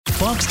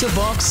Box to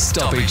Box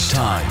Stoppage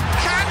Time.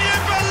 Can you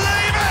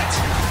believe it?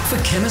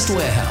 For Chemist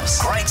Warehouse.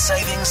 Great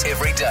savings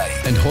every day.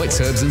 And Hoyt's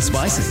Herbs and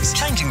Spices.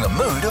 Changing the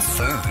mood of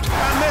food.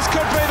 And this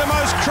could be the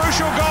most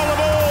crucial goal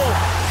of all.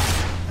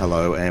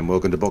 Hello and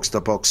welcome to Box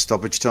to Box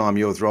Stoppage Time.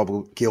 You're with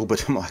Rob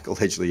Gilbert, Michael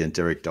Hedgley and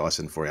Derek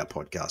Dyson for our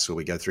podcast where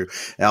we go through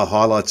our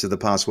highlights of the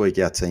past week,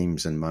 our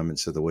teams and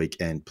moments of the week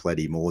and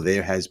plenty more.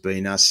 There has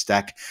been a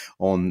stack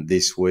on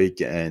this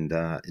week and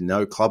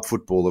no club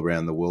football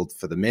around the world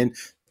for the men,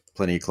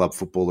 plenty of club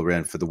football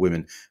around for the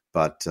women,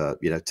 but,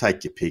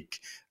 take your pick.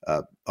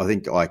 I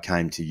think I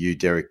came to you,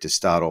 Derek, to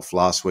start off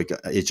last week.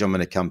 Edge, I'm going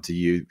to come to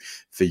you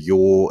for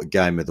your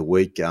game of the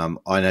week.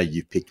 I know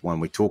you picked one.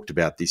 We talked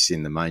about this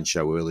in the main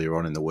show earlier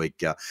on in the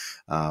week,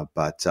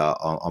 but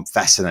I'm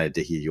fascinated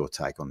to hear your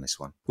take on this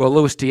one. Well,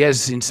 Luis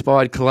Diaz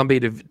inspired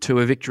Colombia to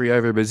a victory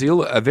over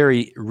Brazil, a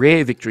very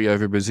rare victory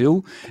over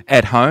Brazil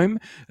at home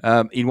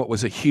in what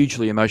was a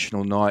hugely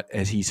emotional night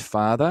as his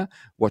father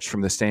watched from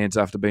the stands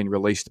after being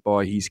released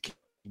by his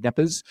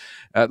kidnappers.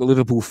 The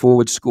Liverpool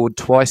forward scored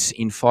twice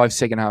in 5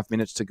 second-half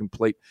minutes to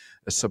complete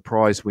a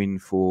surprise win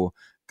for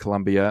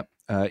Colombia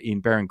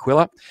in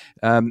Barranquilla.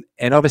 And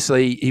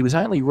obviously, he was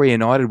only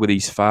reunited with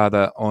his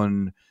father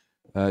on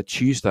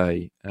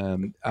Tuesday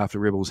after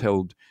rebels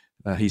held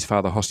his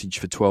father hostage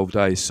for 12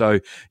 days. So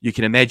you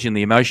can imagine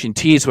the emotion.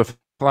 Tears were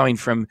flowing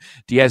from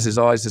Diaz's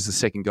eyes as the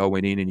second goal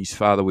went in, and his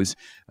father was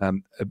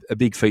a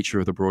big feature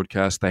of the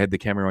broadcast. They had the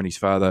camera on his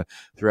father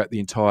throughout the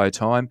entire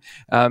time.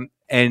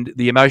 And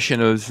the emotion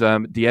of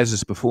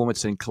Diaz's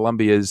performance and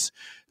Colombia's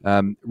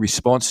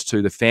response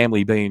to the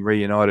family being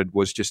reunited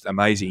was just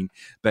amazing.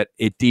 But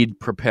it did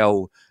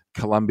propel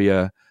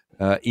Colombia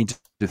into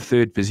the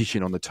third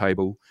position on the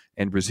table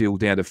and Brazil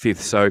down to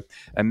fifth. So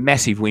a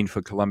massive win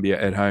for Colombia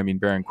at home in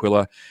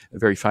Barranquilla, a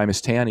very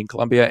famous town in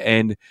Colombia.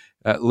 And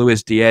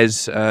Luis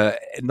Diaz,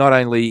 not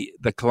only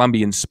the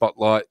Colombian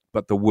spotlight,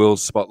 but the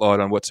world spotlight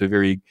on what's a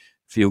very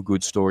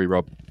feel-good story,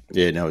 Rob.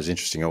 Yeah, no, it was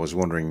interesting. I was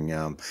wandering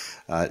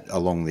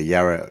along the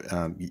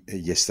Yarra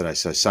yesterday,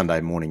 so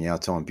Sunday morning our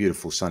time,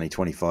 beautiful sunny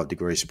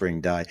 25-degree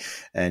spring day,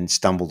 and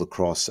stumbled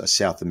across a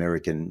South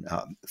American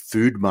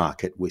food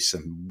market with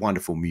some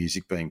wonderful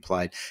music being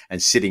played,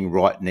 and sitting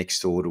right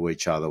next door to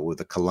each other were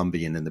the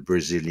Colombian and the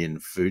Brazilian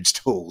food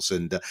stalls.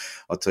 And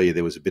I'll tell you,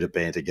 there was a bit of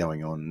banter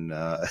going on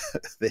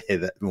there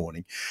that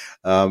morning.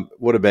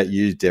 What about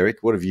you,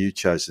 Derek? What have you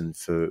chosen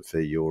for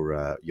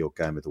your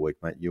game of the week,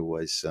 mate? You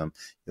always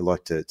you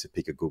like to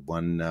pick a good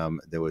one.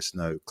 There was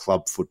no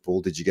club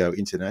football. Did you go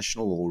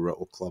international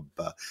or club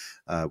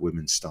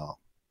women's style?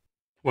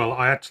 Well,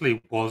 I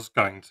actually was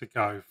going to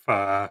go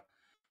for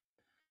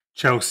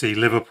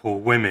Chelsea-Liverpool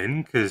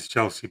women because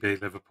Chelsea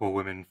beat Liverpool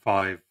women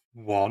 5-1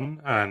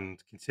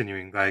 and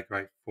continuing their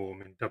great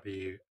form in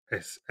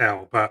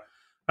WSL. But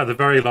at the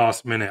very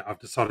last minute, I've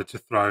decided to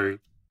throw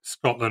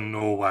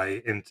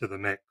Scotland-Norway into the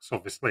mix.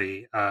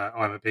 Obviously,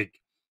 I'm a big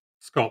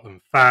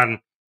Scotland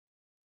fan.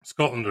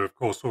 Scotland are, of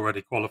course,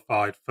 already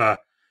qualified for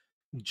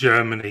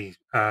Germany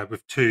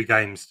with 2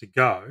 games to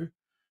go.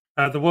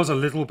 There was a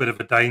little bit of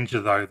a danger,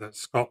 though, that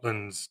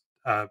Scotland's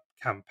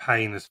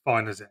campaign, as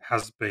fine as it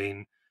has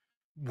been,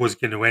 was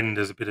going to end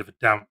as a bit of a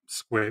damp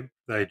squib.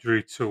 They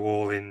drew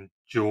 2-2 in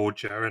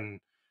Georgia, and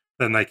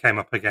then they came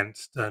up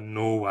against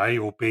Norway,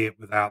 albeit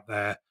without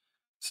their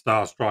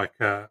star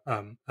striker,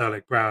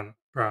 Erling Brown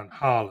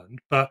Haaland.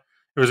 But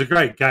it was a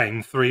great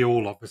game,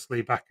 3-3,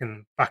 obviously, back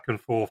and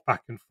forth.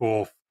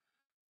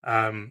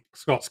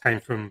 Scots came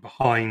from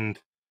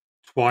behind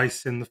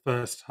twice in the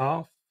first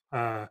half.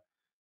 John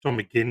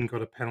McGinn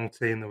got a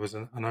penalty and there was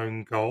an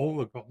own goal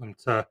that got them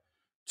to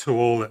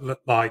 2-2. It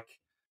looked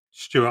like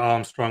Stuart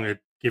Armstrong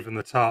had given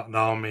the Tartan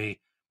Army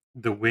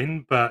the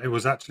win, but it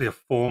was actually a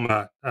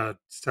former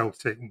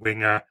Celtic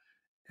winger,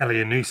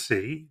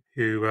 Elianusi,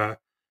 who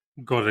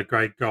got a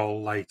great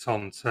goal late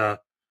on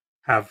to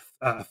have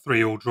a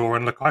 3-3 draw.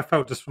 And look, I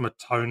felt just from a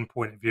tone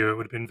point of view, it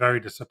would have been very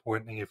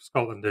disappointing if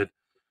Scotland had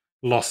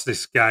lost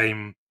this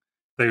game.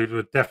 They would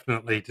have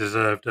definitely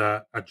deserved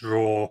a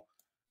draw.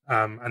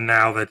 And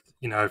now that,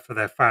 for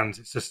their fans,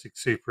 it's just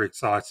super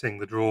exciting.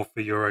 The draw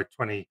for Euro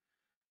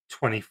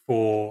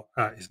 2024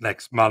 is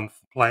next month.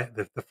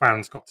 The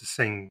fans got to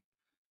sing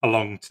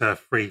along to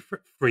Free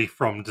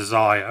From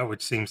Desire,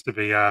 which seems to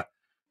be a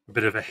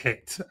bit of a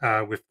hit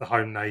with the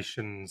home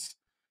nations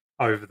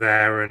over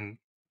there. And,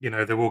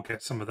 they will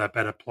get some of their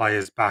better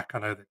players back. I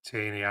know that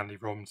Tierney, Andy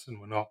Robinson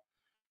were not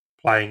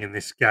playing in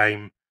this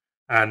game.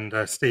 And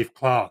Steve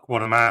Clarke,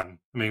 what a man.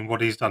 I mean,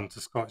 what he's done to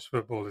Scottish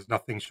football is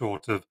nothing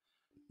short of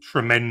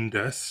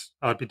tremendous.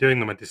 I'd be doing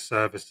them a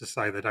disservice to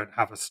say they don't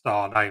have a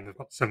star name. They've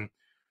got some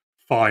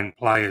fine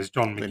players.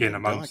 John McGinn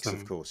amongst them.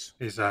 Of course.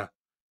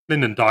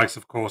 Lyndon Dykes,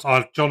 of course.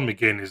 John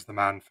McGinn is the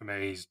man for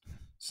me. He's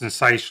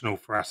sensational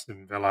for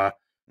Aston Villa,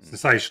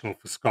 sensational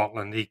for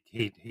Scotland. He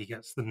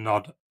gets the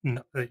nod,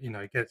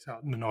 gets the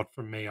nod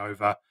from me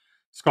over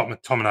Scott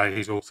McTominay,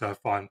 who's also a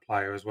fine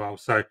player as well.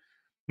 So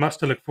much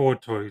to look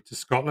forward to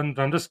Scotland.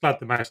 I'm just glad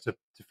they managed to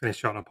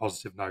finish on a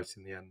positive note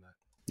in the end there.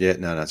 Yeah,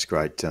 no, that's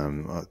great.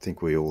 I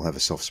think we all have a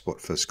soft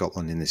spot for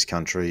Scotland in this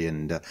country,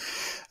 and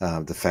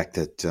the fact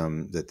that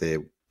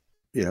they're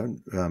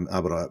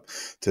able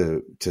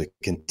to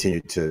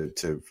continue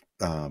to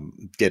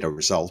get a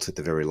result at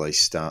the very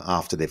least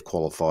after they've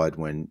qualified,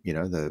 when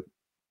the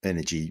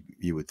energy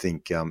you would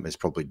think has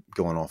probably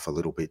gone off a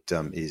little bit,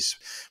 is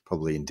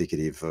probably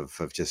indicative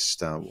of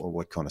just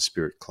what kind of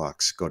spirit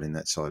Clark's got in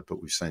that side. But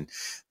we've seen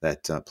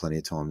that plenty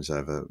of times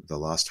over the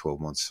last 12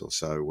 months or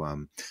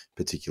so,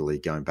 particularly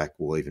going back,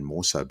 well, even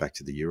more so back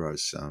to the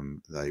Euros.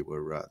 They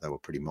were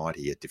pretty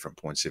mighty at different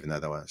points, even though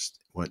they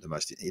weren't the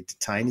most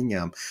entertaining.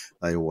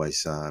 They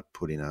always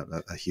put in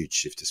a huge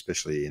shift,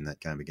 especially in that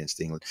game against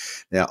England.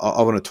 Now,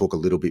 I want to talk a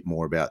little bit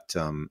more about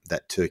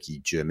that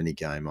Turkey-Germany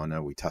game. I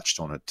know we touched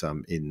on it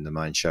in the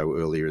main show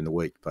earlier in the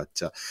week,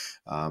 but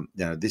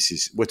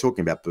we're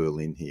talking about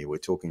Berlin here. We're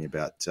talking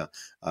about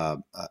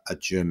a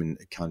German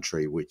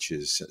country which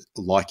is,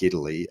 like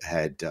Italy,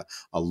 had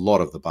a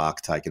lot of the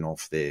bark taken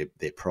off their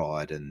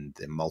pride and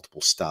their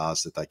multiple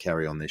stars that they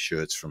carry on their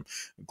shirts from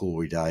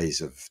glory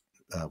days of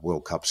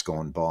World Cups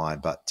gone by.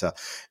 But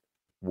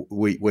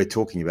we're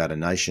talking about a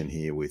nation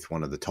here with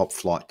one of the top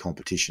flight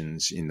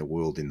competitions in the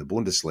world in the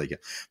Bundesliga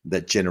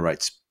that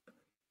generates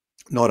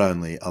not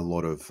only a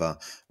lot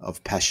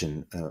of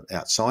passion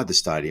outside the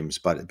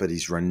stadiums, but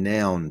is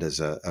renowned as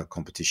a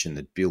competition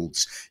that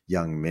builds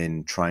young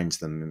men, trains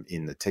them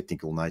in the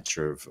technical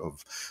nature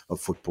of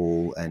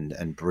football,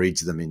 and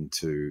breeds them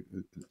into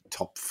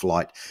top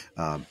flight,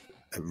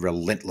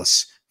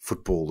 relentless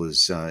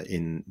footballers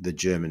in the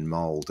German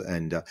mould.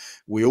 And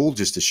we all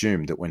just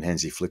assumed that when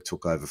Hansi Flick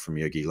took over from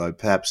Jogi Löw,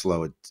 perhaps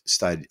Löw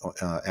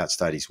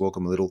outstayed his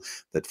welcome a little,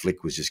 that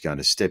Flick was just going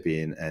to step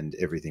in and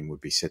everything would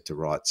be set to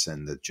rights,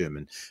 and the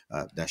German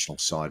national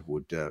side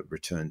would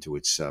return to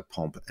its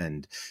pomp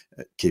and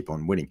keep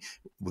on winning.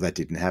 Well, that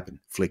didn't happen.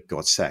 Flick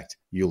got sacked.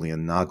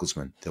 Julian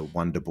Nagelsmann, the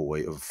wonder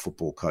boy of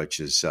football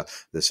coaches,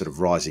 the sort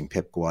of rising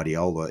Pep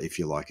Guardiola, if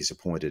you like, is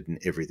appointed, and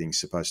everything's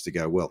supposed to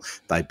go well.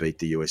 They beat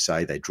the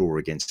USA. They draw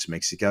against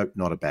Mexico.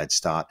 Not a bad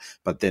start.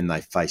 But then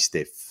they face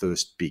their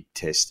first big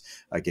test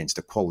against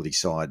a quality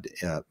side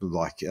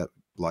like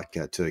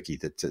Turkey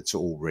that's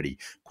already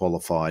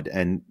qualified,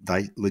 and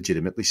they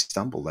legitimately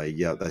stumble. They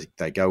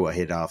go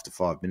ahead after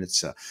 5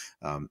 minutes.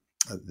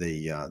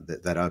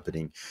 That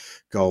opening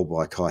goal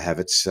by Kai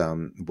Havertz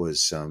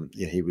was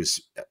he was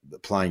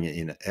playing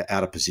in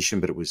out of position,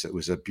 but it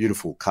was a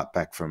beautiful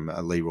cutback from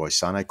Leroy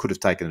Sané. Could have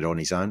taken it on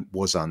his own,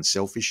 was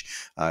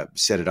unselfish,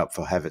 set it up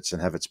for Havertz,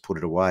 and Havertz put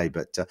it away.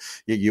 But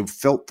you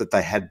felt that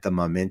they had the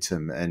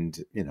momentum,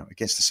 and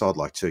against a side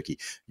like Turkey,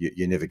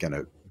 you're never going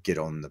to get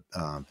on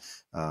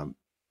well,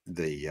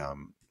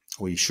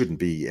 you shouldn't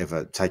be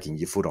ever taking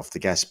your foot off the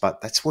gas,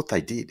 but that's what they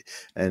did.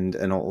 And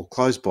I'll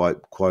close by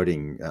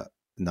quoting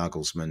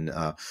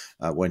Nagelsmann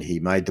when he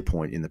made the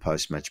point in the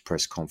post-match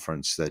press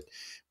conference that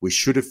we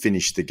should have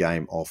finished the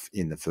game off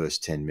in the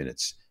first 10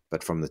 minutes.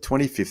 But from the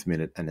 25th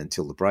minute and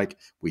until the break,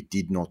 we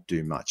did not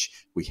do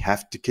much. We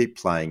have to keep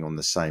playing on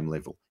the same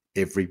level.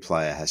 Every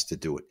player has to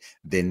do it.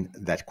 Then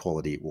that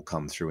quality will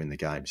come through in the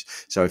games.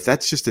 So if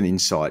that's just an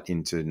insight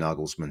into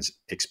Nagelsmann's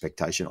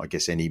expectation, I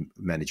guess any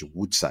manager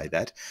would say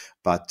that.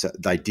 But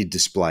they did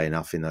display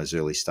enough in those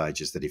early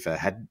stages that if they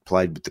had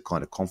played with the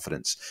kind of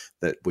confidence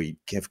that we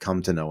have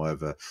come to know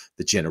over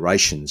the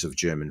generations of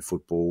German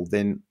football,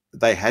 then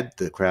they had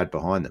the crowd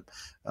behind them.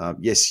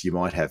 Yes, you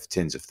might have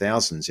tens of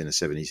thousands in a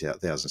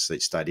 70,000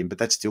 seat stadium, but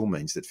that still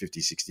means that 50,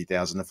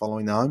 60,000 are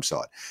following the home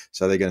side.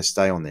 So they're going to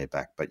stay on their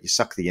back. But you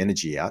suck the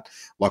energy out,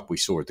 like we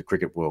saw at the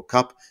Cricket World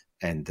Cup,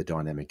 and the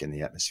dynamic and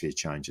the atmosphere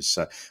changes.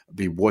 So I'll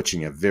be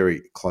watching a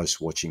very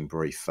close watching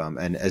brief.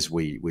 And as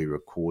we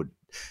record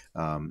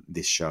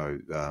this show,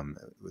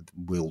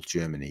 will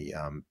Germany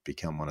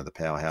become one of the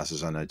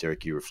powerhouses? I know,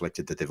 Derek, you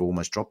reflected that they've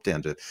almost dropped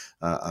down to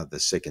the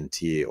second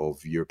tier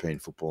of European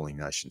footballing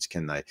nations.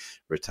 Can they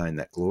retain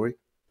that glory?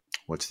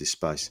 Watch this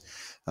space.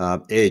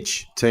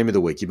 Edge, team of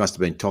the week. You must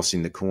have been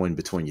tossing the coin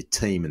between your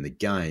team and the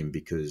game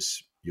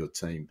because your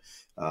team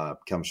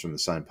comes from the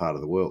same part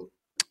of the world.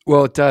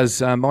 Well, it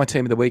does. My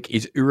team of the week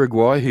is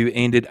Uruguay, who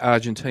ended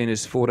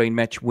Argentina's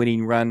 14-match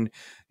winning run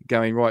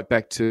going right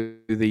back to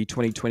the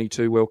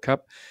 2022 World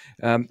Cup.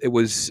 It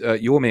was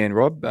your man,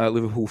 Rob,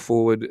 Liverpool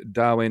forward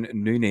Darwin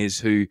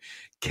Núñez, who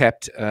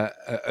capped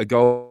a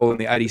goal in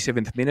the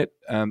 87th minute,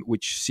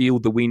 which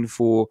sealed the win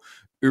for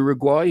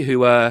Uruguay,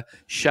 who are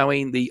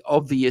showing the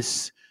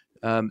obvious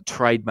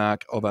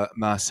trademark of a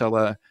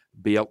Marcelo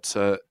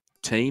Bielsa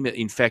team.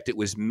 In fact, it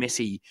was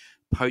Messi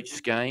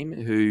post-game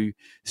who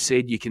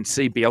said you can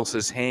see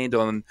Bielsa's hand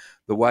on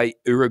the way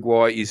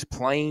Uruguay is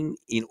playing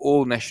in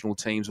all national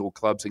teams, all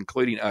clubs,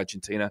 including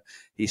Argentina.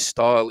 His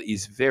style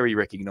is very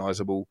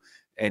recognisable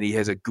and he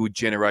has a good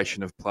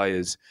generation of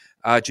players.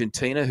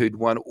 Argentina, who'd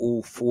won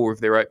all four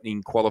of their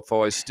opening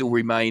qualifiers, still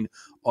remain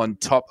on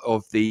top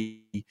of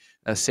the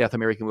South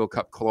American World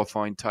Cup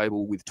qualifying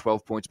table with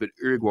 12 points, but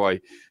Uruguay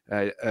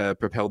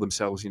propelled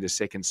themselves into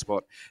second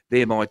spot.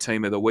 They're my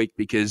team of the week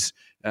because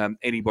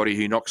anybody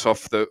who knocks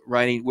off the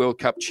reigning World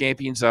Cup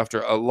champions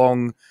after a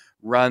long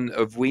run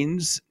of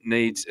wins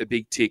needs a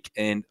big tick.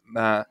 And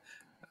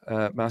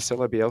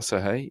Marcelo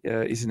Bielsa,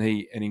 isn't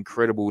he an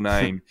incredible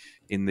name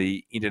in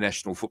the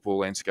international football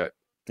landscape?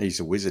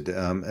 He's a wizard,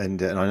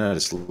 and I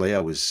noticed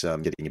Leo was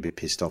getting a bit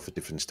pissed off at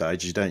different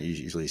stages. You don't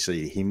usually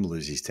see him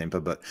lose his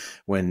temper, but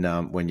when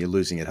you're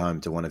losing at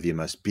home to one of your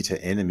most bitter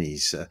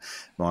enemies,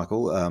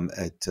 Michael,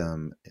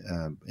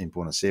 in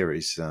Buenos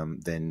Aires,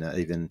 then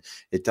even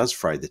it does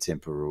fray the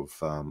temper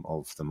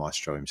of the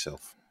maestro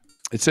himself.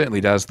 It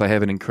certainly does. They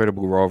have an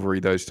incredible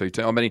rivalry, those two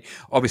teams. I mean,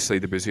 obviously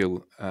the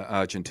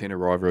Brazil-Argentina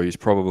rivalry is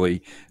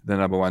probably the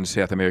number one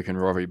South American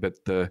rivalry, but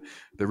the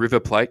River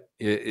Plate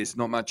is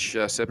not much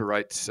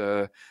separates,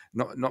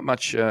 not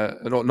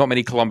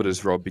many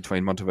kilometres, Rob,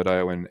 between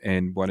Montevideo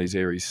and Buenos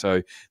Aires.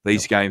 So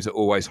these games are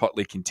always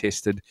hotly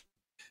contested,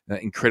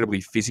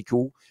 incredibly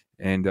physical,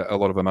 and a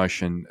lot of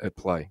emotion at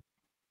play.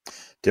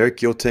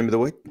 Derek, your team of the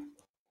week?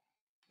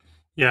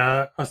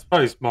 Yeah, I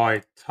suppose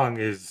my tongue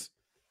is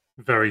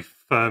very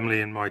firmly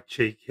in my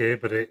cheek here,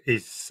 but it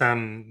is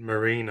San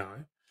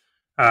Marino.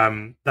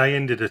 They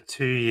ended a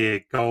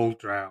 2-year goal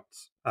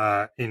drought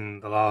in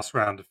the last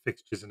round of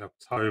fixtures in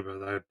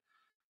October. I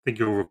think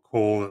you'll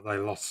recall that they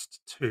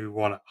lost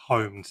 2-1 at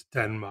home to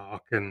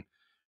Denmark and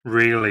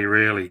really,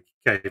 really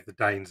gave the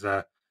Danes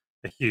a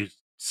huge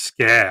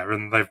scare.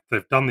 And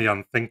they've done the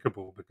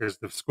unthinkable because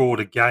they've scored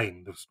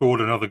again. They've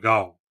scored another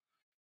goal.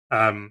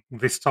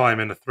 This time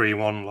in a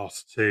 3-1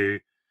 loss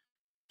to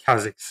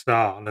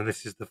Kazakhstan, and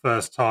this is the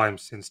first time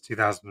since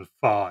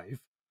 2005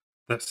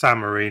 that San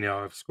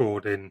Marino have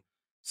scored in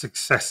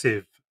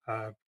successive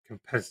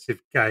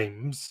competitive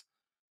games.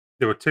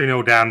 They were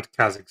 2-0 down to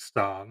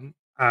Kazakhstan,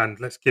 and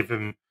let's give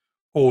him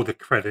all the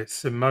credit.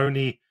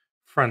 Simone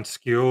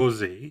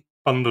Franciozzi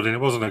bundled in. It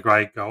wasn't a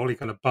great goal. He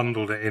kind of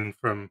bundled it in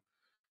from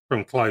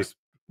close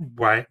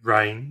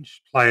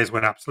range. Players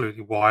went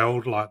absolutely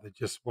wild, like they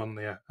just won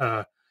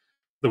the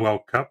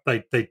World Cup.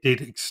 They did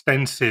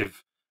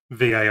extensive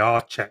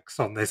VAR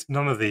checks on this.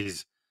 None of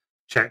these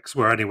checks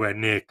were anywhere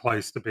near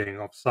close to being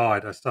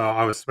offside. So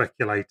I was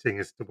speculating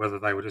as to whether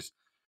they were just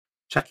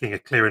checking a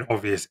clear and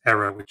obvious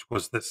error, which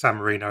was that San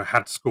Marino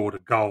had scored a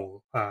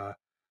goal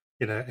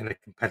in a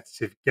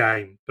competitive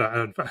game.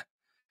 But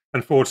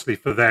unfortunately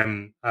for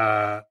them,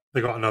 they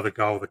got another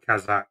goal, the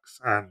Kazakhs,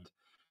 and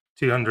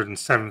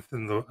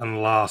 207th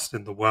and last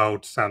in the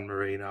world, San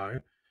Marino.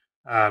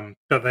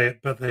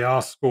 But they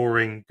are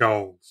scoring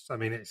goals. I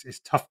mean, it's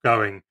tough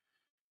going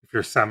if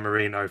you're a San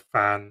Marino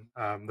fan.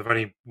 They've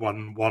only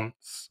won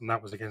once, and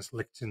that was against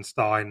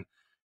Liechtenstein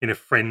in a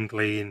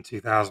friendly in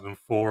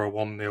 2004, a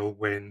 1-0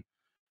 win.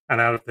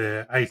 And out of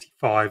the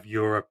 85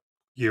 Euro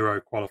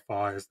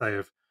qualifiers, they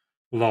have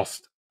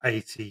lost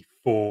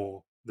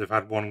 84. They've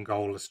had one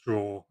goalless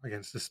draw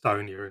against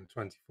Estonia in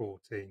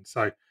 2014.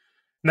 So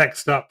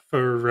next up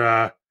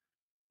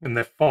in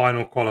their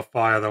final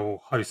qualifier, they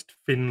will host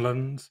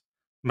Finland.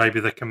 Maybe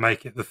they can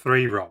make it the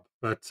 3, Rob.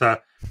 But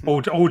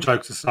all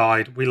jokes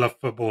aside, we love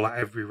football at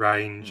every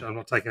range. I'm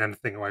not taking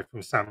anything away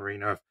from San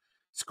Marino. If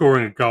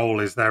scoring a goal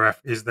is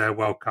their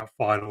World Cup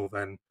final,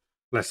 then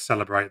let's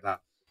celebrate that.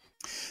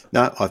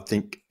 No, I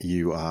think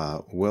you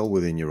are well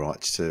within your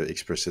rights to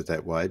express it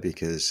that way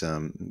because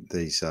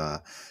these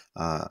are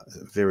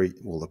very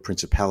well the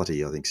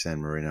principality. I think San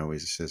Marino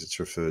is, as it's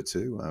referred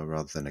to,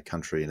 rather than a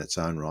country in its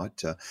own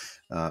right.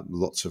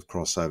 Lots of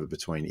crossover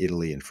between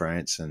Italy and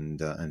France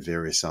and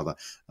various other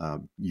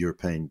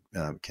European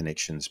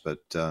connections, but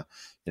a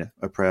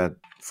proud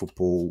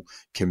football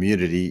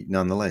community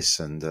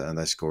nonetheless. And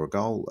they score a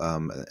goal,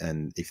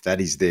 and if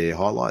that is their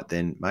highlight,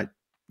 then mate,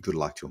 good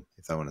luck to them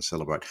if they want to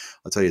celebrate.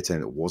 I'll tell you a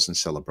team that wasn't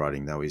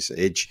celebrating, though, is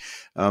Edge.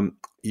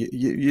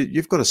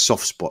 You've got a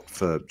soft spot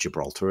for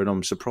Gibraltar, and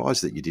I'm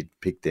surprised that you did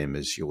pick them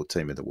as your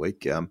team of the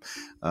week.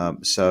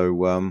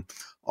 So I'm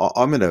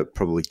going to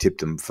probably tip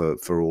them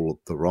for all of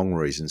the wrong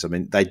reasons. I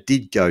mean, they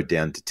did go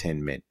down to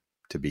 10 men,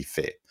 to be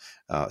fair.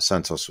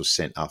 Santos was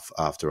sent off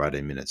after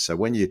 18 minutes. So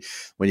when you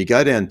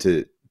go down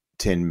to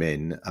 10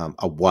 men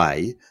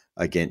away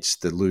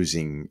against the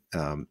losing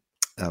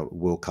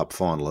World Cup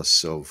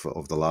finalists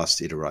of the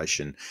last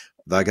iteration,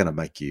 they're going to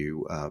make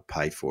you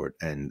pay for it,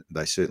 and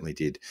they certainly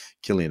did.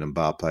 Kylian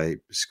Mbappe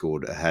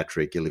scored a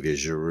hat-trick, Olivier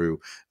Giroud,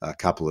 a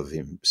couple of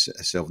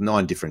himself,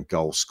 9 different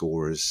goal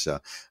scorers.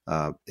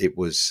 It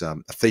was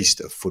a feast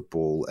of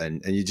football,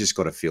 and you just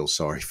got to feel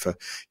sorry for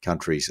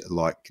countries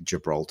like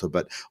Gibraltar.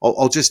 But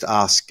I'll just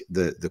ask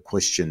the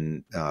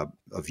question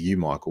of you,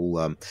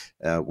 Michael,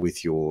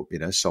 with your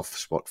soft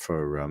spot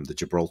for the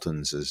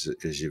Gibraltars,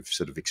 as you've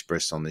sort of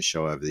expressed on this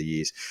show over the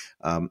years.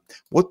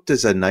 What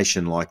does a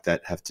nation like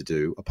that have to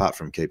do, apart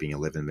from keeping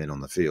 11 men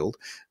on the field,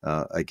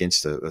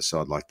 against a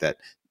side like that,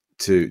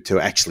 to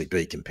actually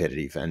be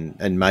competitive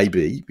and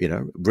maybe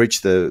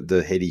reach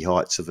the heady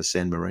heights of a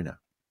San Marino?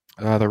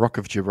 The Rock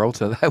of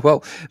Gibraltar.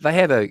 They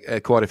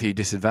have quite a few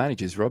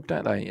disadvantages, Rob,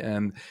 don't they?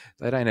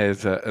 They don't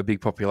have a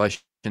big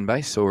population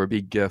base or a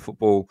big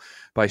football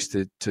base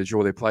to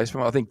draw their players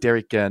from. I think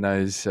Derek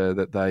knows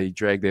that they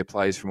drag their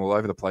players from all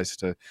over the place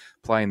to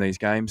play in these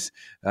games.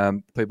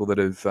 People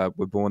that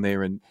were born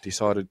there and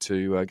decided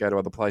to go to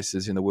other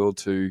places in the world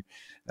to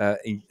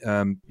get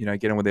on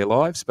with their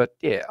lives. But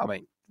yeah, I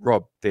mean,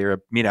 Rob, they're a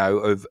minnow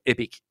of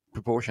epic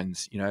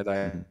proportions.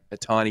 They're a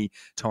tiny,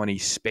 tiny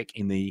speck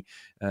in the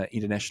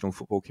international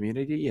football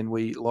community, and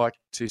we like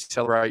to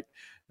celebrate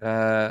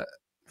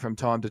from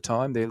time to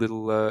time their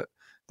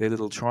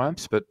little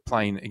triumphs, but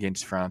playing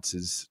against France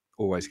is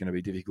always going to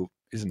be difficult,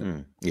 isn't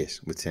it?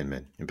 Yes, with 10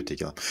 men in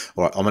particular.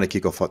 All right, I'm going to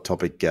kick off hot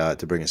topic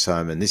to bring us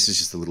home, and this is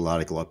just a little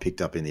article I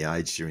picked up in The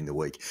Age during the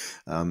week.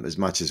 As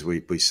much as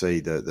we see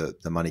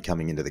the money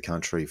coming into the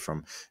country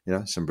from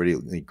some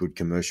really good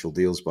commercial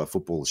deals by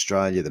Football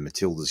Australia, the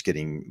Matildas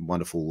getting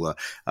wonderful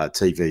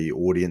TV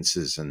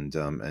audiences, and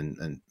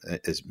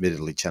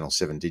admittedly Channel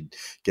 7 did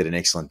get an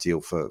excellent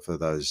deal for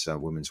those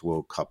Women's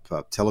World Cup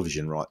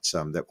television rights.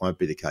 That won't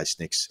be the case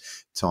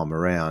next time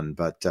around,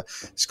 but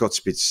Scott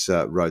Spitz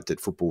wrote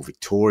that Football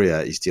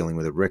Victoria is dealing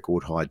with a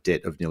record high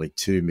debt of nearly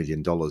 $2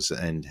 million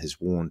and has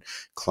warned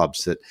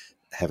clubs that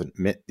haven't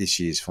met this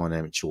year's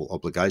financial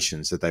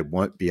obligations that they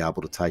won't be able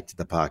to take to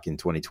the park in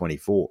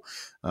 2024.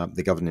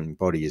 The governing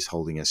body is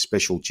holding a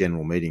special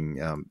general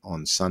meeting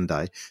on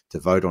Sunday to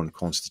vote on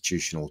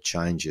constitutional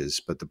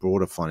changes, but the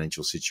broader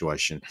financial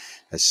situation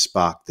has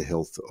sparked the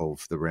health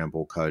of the round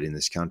ball code in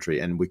this country.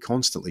 And we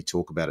constantly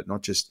talk about it,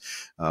 not just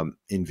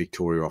in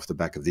Victoria off the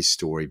back of this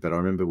story, but I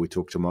remember we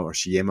talked to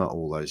Morris Yema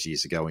all those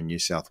years ago in New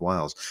South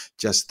Wales,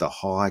 just the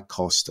high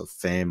cost of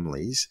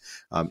families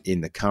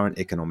in the current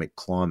economic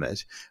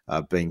climate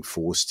being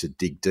forced to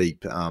dig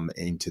deep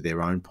into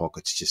their own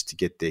pockets just to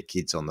get their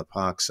kids on the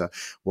park. So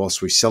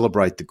whilst we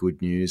celebrate the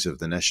good news of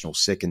the national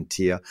second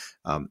tier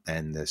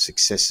and the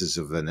successes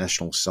of the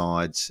national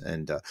sides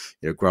and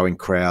growing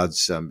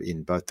crowds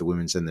in both the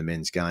women's and the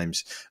men's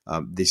games,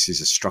 this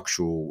is a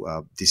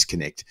structural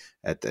disconnect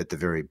at the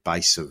very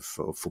base of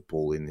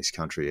football in this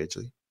country,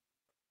 Edgley.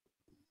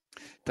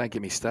 Don't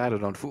get me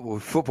started on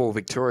Football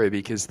Victoria,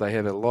 because they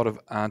have a lot of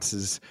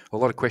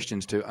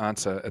questions to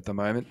answer at the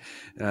moment.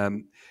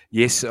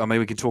 Yes, I mean,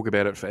 we can talk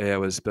about it for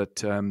hours, but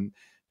Kimon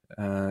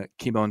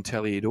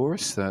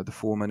Taliadoris, the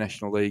former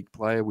National League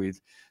player with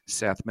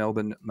South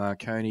Melbourne,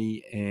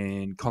 Marconi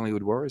and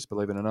Collingwood Warriors,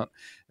 believe it or not,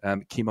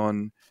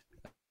 Kimon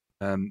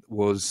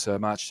was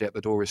marched out the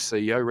door as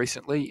CEO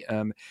recently,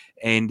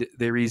 and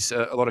there is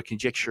a lot of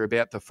conjecture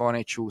about the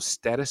financial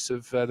status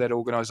of that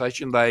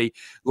organisation. They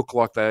look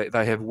like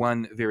they have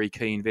one very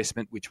key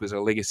investment, which was a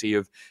legacy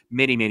of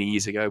many, many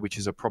years ago, which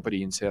is a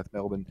property in South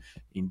Melbourne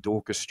in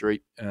Dorcas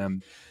Street,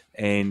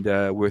 and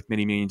worth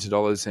many millions of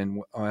dollars.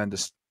 And I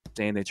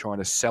understand they're trying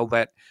to sell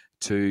that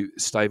to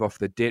stave off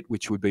the debt,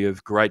 which would be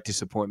of great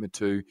disappointment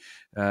to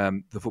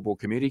the football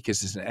community,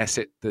 because it's an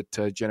asset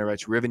that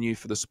generates revenue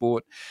for the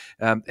sport.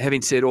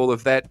 Having said all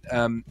of that,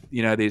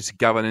 there's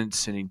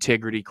governance and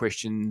integrity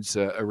questions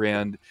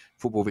around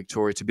Football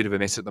Victoria. It's a bit of a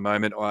mess at the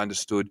moment. I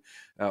understood.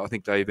 I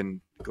think they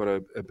even got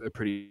a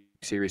pretty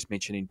serious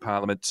mention in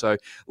Parliament. So,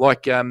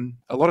 like a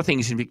lot of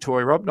things in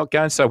Victoria, Rob, not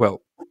going so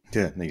well.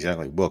 Yeah,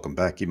 exactly. Welcome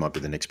back. You might be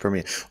the next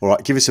Premier. All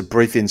right, give us a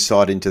brief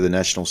insight into the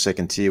national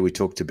second tier. We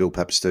talked to Bill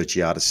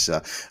Papastergiadis.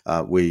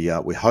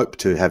 We hope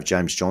to have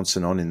James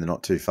Johnson on in the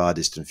not too far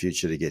distant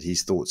future to get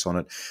his thoughts on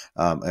it,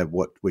 and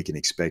what we can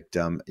expect,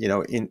 in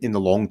the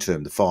long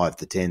term, the 5,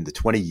 the 10, the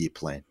 20-year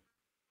plan.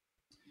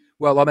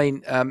 Well, I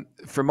mean,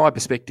 from my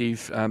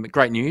perspective,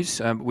 great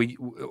news.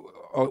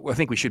 I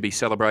think we should be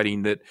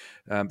celebrating that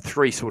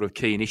 3 sort of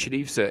key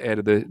initiatives out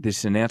of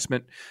this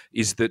announcement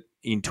is that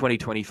in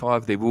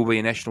 2025 there will be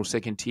a national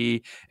second tier,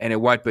 and it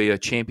won't be a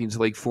Champions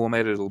League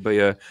format. It'll be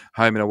a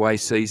home and away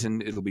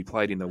season. It'll be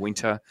played in the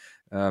winter,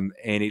 and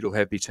it'll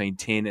have between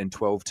 10 and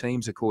 12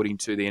 teams, according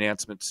to the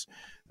announcements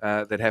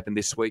that happened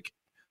this week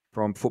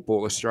from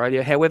Football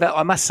Australia. However,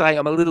 I must say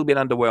I'm a little bit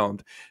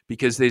underwhelmed,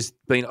 because there's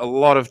been a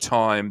lot of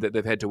time that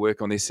they've had to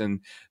work on this, and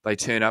they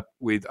turn up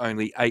with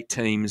only 8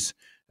 teams,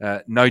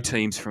 no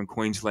teams from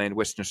Queensland,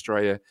 Western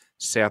Australia,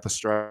 South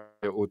Australia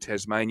or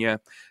Tasmania.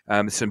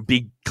 Some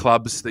big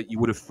clubs that you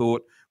would have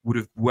thought would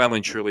have well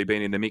and truly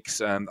been in the mix.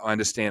 I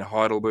understand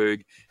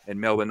Heidelberg and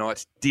Melbourne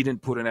Knights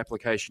didn't put an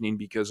application in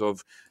because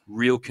of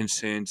real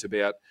concerns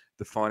about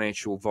the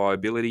financial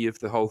viability of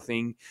the whole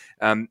thing.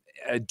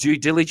 Due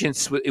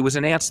diligence, it was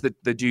announced that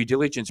the due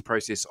diligence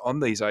process on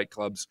these 8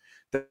 clubs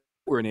that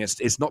were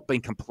announced has not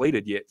been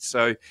completed yet.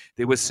 So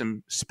there was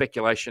some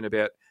speculation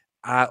about,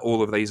 are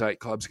all of these 8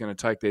 clubs going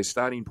to take their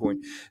starting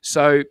point?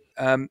 So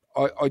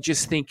I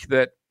just think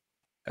that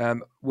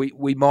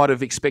we might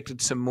have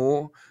expected some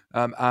more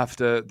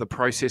after the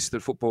process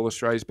that Football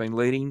Australia has been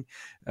leading.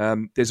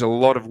 There's a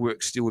lot of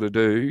work still to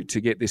do to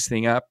get this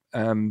thing up.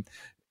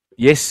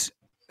 Yes,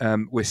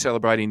 we're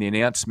celebrating the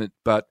announcement,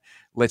 but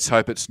let's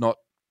hope it's not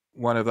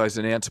one of those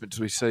announcements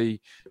we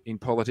see in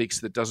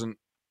politics that doesn't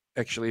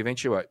actually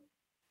eventuate.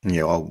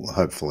 Yeah, well,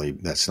 hopefully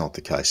that's not the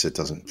case. It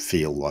doesn't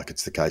feel like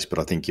it's the case, but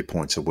I think your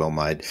points are well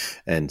made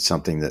and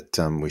something that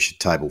we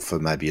should table for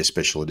maybe a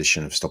special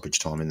edition of Stoppage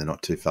Time in the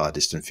not too far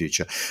distant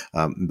future.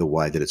 The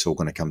way that it's all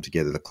going to come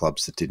together, the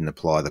clubs that didn't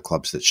apply, the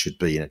clubs that should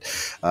be in it.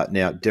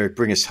 Now, Derek,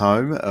 bring us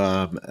home.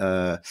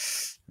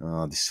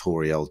 This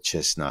hoary old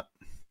chestnut,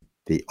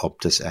 the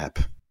Optus app.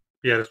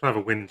 Yeah, let's have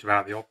a whinge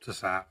about the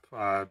Optus app.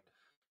 A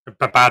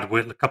bad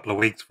a couple of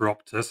weeks for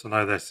Optus. I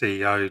know their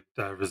CEO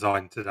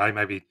resigned today.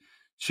 Maybe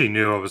she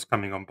knew I was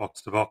coming on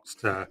Box to Box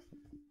to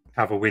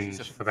have a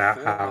whinge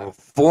about how...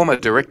 Former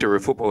director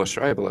of Football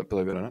Australia,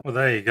 believe it or not. Well,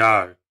 there you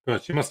go.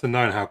 But she must have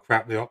known how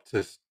crap the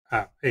Optus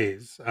app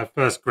is.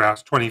 First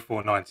grouch,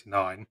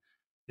 $24.99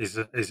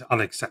 is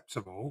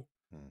unacceptable,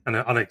 and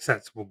an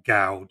unacceptable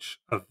gouge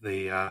of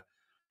the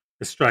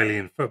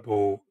Australian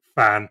football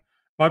fan.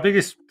 My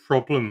biggest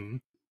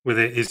problem with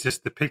it is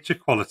just the picture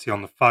quality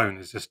on the phone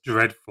is just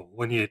dreadful.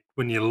 When you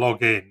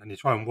log in and you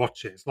try and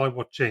watch it, it's like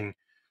watching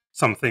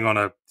something on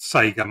a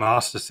Sega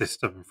Master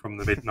System from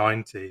the mid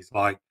 '90s,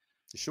 like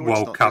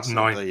World Cup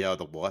 '9. The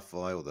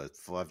Wi-Fi or the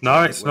 5G.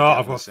 No, it's not.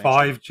 I've got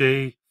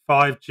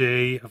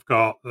 5G. I've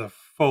got the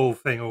full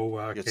thing all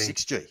working. You've got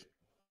 6G.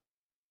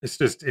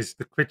 It's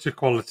the picture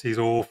quality is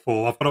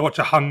awful. I've got to watch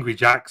a Hungry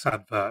Jack's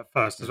advert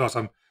first as well. So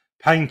I'm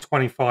paying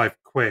 25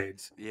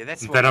 quid. Yeah,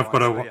 that's what then I've got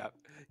to.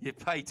 You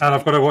pay and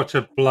I've got to watch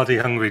a bloody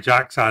Hungry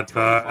Jack's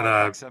advert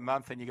and a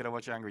month, and you got to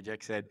watch a Hungry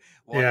Jack's ad.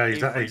 Yeah,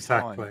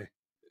 exactly.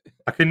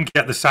 I couldn't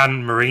get the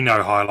San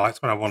Marino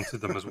highlights when I wanted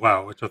them as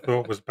well, which I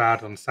thought was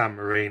bad on San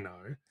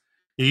Marino.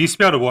 You used to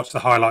be able to watch the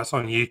highlights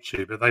on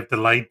YouTube, but they've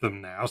delayed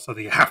them now, so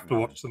that you have to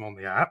watch them on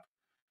the app,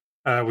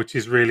 which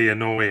is really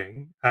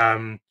annoying.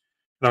 And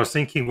I was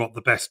thinking what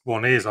the best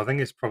one is. I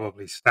think it's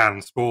probably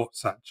Stan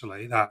Sports,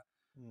 actually. That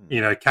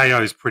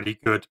KO is pretty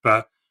good,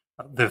 but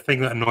the thing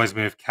that annoys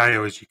me with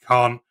KO is you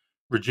can't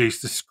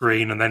reduce the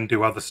screen and then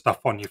do other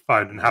stuff on your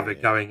phone and have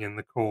it going in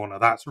the corner.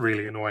 That's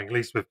really annoying. At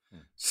least with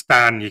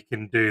Stan, you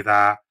can do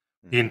that.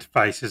 The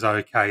interface is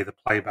okay. The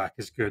playback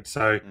is good.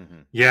 So,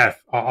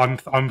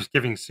 I'm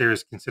giving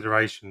serious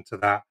consideration to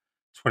that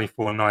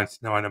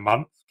 $24.99 a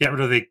month. Get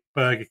rid of the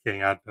Burger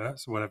King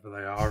adverts or whatever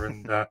they are,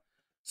 and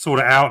sort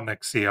it out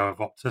next CEO of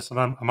Optus. And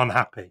I'm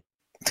unhappy.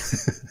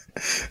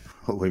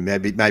 Well,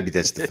 maybe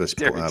that's the first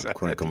point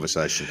of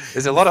conversation. I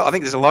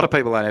think there's a lot of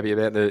people unhappy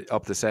about the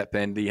Optus app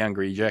and the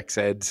Hungry Jack's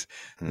ads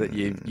that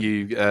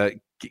you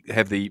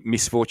have the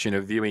misfortune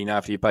of viewing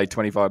after you pay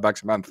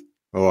 $25 a month.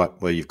 All right.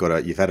 Well,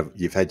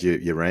 you've had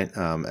your rant,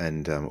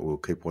 and we'll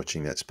keep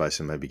watching that space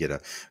and maybe get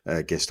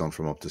a guest on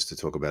from Optus to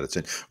talk about it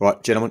soon. All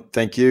right, gentlemen.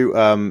 Thank you,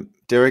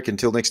 Derek.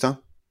 Until next time.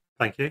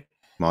 Thank you,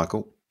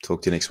 Michael.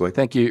 Talk to you next week.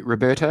 Thank you,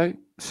 Roberto.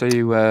 See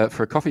you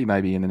for a coffee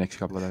maybe in the next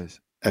couple of days.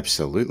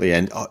 Absolutely.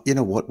 And you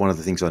know what? One of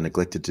the things I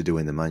neglected to do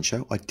in the main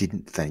show, I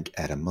didn't thank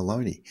Adam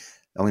Maloney.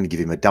 I'm going to give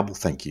him a double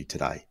thank you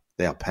today.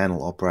 Our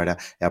panel operator,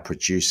 our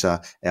producer,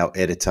 our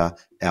editor,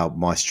 our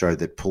maestro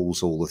that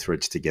pulls all the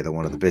threads together,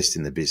 one of the best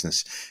in the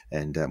business.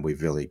 And we're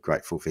really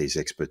grateful for his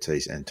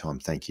expertise and time.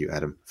 Thank you,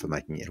 Adam, for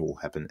making it all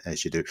happen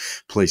as you do.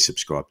 Please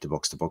subscribe to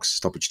Box,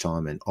 Stoppage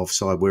Time and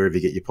Offside, wherever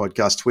you get your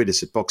podcast. Tweet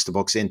us at Box to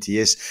Box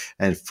NTS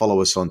and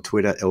follow us on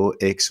Twitter or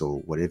X or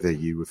whatever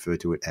you refer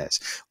to it as.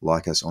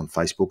 Like us on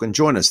Facebook and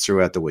join us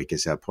throughout the week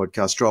as our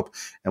podcasts drop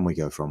and we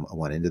go from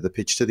one end of the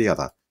pitch to the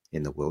other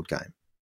in the world game.